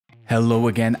Hello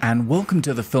again and welcome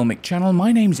to the Filmic channel.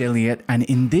 My name's Elliot and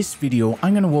in this video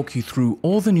I'm going to walk you through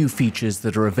all the new features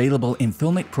that are available in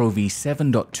Filmic Pro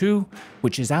v7.2,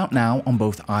 which is out now on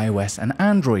both iOS and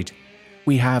Android.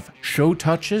 We have Show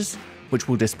Touches, which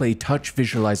will display touch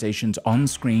visualizations on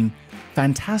screen,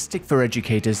 fantastic for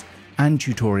educators and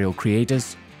tutorial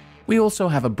creators. We also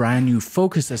have a brand new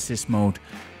Focus Assist mode,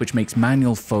 which makes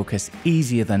manual focus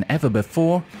easier than ever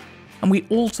before. And we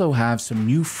also have some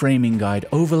new framing guide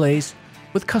overlays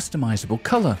with customizable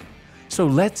color. So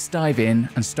let's dive in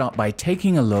and start by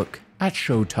taking a look at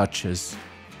Show Touches.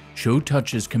 Show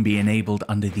Touches can be enabled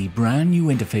under the brand new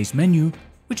interface menu,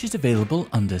 which is available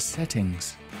under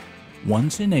Settings.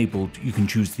 Once enabled, you can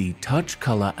choose the touch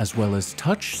color as well as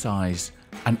touch size,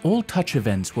 and all touch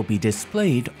events will be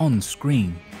displayed on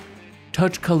screen.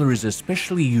 Touch color is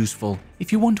especially useful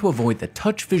if you want to avoid the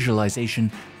touch visualization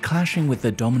clashing with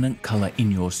the dominant color in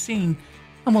your scene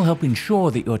and will help ensure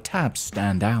that your tabs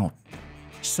stand out.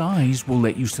 Size will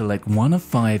let you select one of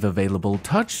 5 available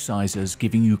touch sizes,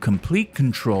 giving you complete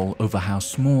control over how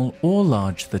small or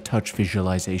large the touch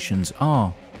visualizations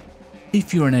are.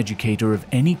 If you're an educator of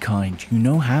any kind, you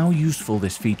know how useful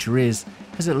this feature is,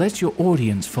 as it lets your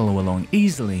audience follow along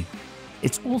easily.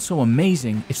 It's also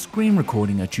amazing if screen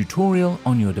recording a tutorial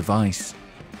on your device.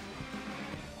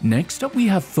 Next up we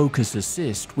have Focus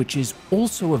Assist, which is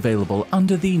also available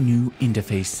under the new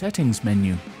Interface Settings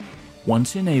menu.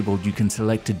 Once enabled, you can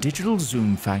select a digital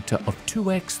zoom factor of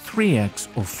 2x, 3x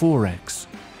or 4x.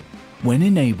 When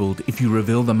enabled, if you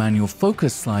reveal the manual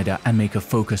focus slider and make a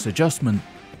focus adjustment,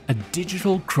 a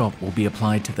digital crop will be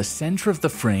applied to the center of the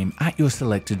frame at your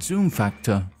selected zoom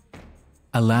factor,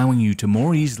 allowing you to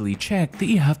more easily check that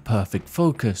you have perfect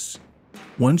focus.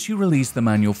 Once you release the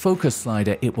manual focus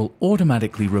slider, it will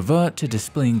automatically revert to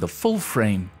displaying the full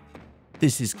frame.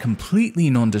 This is completely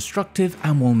non-destructive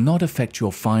and will not affect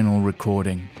your final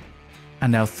recording.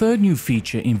 And our third new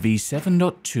feature in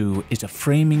v7.2 is a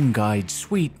framing guide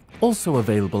suite, also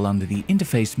available under the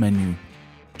interface menu.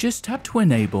 Just tap to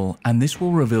enable and this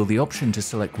will reveal the option to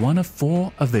select one of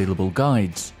 4 available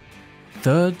guides: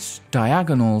 thirds,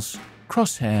 diagonals,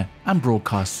 crosshair and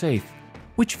broadcast safe,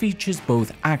 which features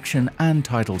both action and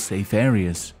title safe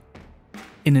areas.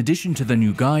 In addition to the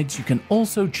new guides, you can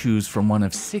also choose from one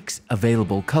of 6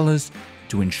 available colors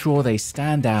to ensure they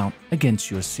stand out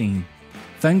against your scene.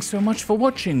 Thanks so much for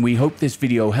watching. We hope this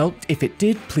video helped. If it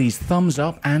did, please thumbs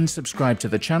up and subscribe to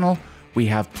the channel. We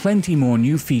have plenty more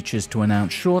new features to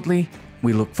announce shortly.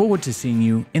 We look forward to seeing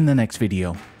you in the next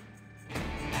video.